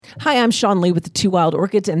Hi, I'm Sean Lee with the Two Wild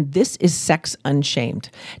Orchids, and this is Sex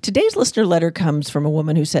Unshamed. Today's listener letter comes from a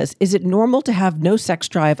woman who says, is it normal to have no sex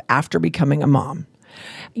drive after becoming a mom?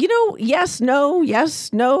 Yes, no,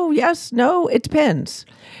 yes, no, yes, no. It depends.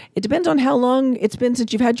 It depends on how long it's been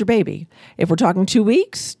since you've had your baby. If we're talking 2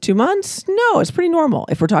 weeks, 2 months, no, it's pretty normal.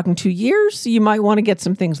 If we're talking 2 years, you might want to get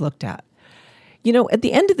some things looked at. At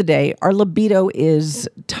the end of the day, our libido is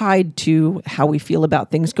tied to how we feel about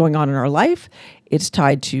things going on in our life. It's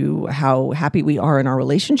tied to how happy we are in our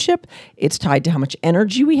relationship. It's tied to how much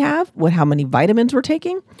energy we have, how many vitamins we're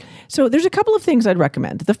taking. So there's a couple of things I'd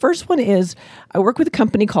recommend. The first one is I work with a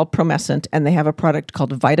company called Promescent, and they have a product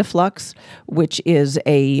called VitaFlux, which is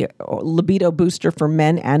a libido booster for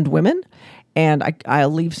men and women. And I'll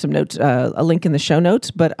leave some notes, a link in the show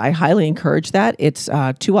notes, but I highly encourage that. It's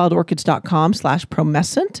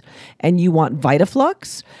twowildorchids.com/promescent, and you want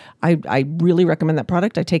VitaFlux. I really recommend that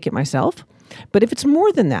product. I take it myself. But if it's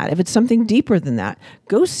more than that, if it's something deeper than that,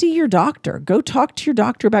 go see your doctor. Go talk to your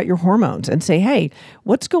doctor about your hormones and say, hey,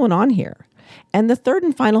 what's going on here? And the third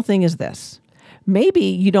and final thing is this. Maybe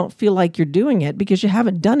you don't feel like you're doing it because you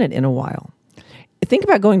haven't done it in a while. Think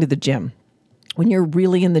about going to the gym. When you're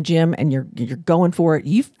really in the gym and you're going for it,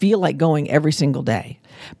 you feel like going every single day.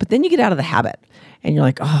 But then you get out of the habit and you're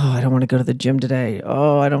like, oh, I don't want to go to the gym today.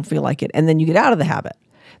 Oh, I don't feel like it. And then you get out of the habit.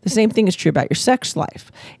 The same thing is true about your sex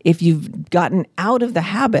life. If you've gotten out of the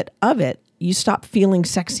habit of it, you stop feeling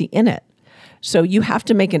sexy in it. So you have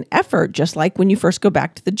to make an effort, just like when you first go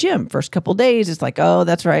back to the gym. First couple days, it's like, oh,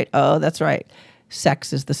 that's right. Oh, that's right.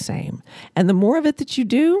 Sex is the same. And the more of it that you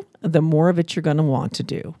do, the more of it you're going to want to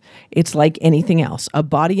do. It's like anything else. A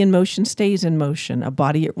body in motion stays in motion. A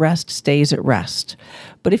body at rest stays at rest.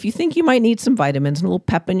 But if you think you might need some vitamins and a little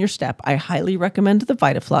pep in your step, I highly recommend the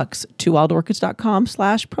VitaFlux,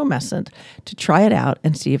 twowildorchids.com/promescent to try it out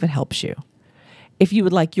and see if it helps you. If you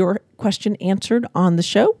would like your question answered on the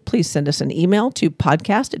show, please send us an email to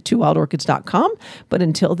podcast@twowildorchids.com. But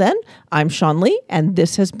until then, I'm Sean Lee, and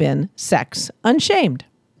this has been Sex Unshamed.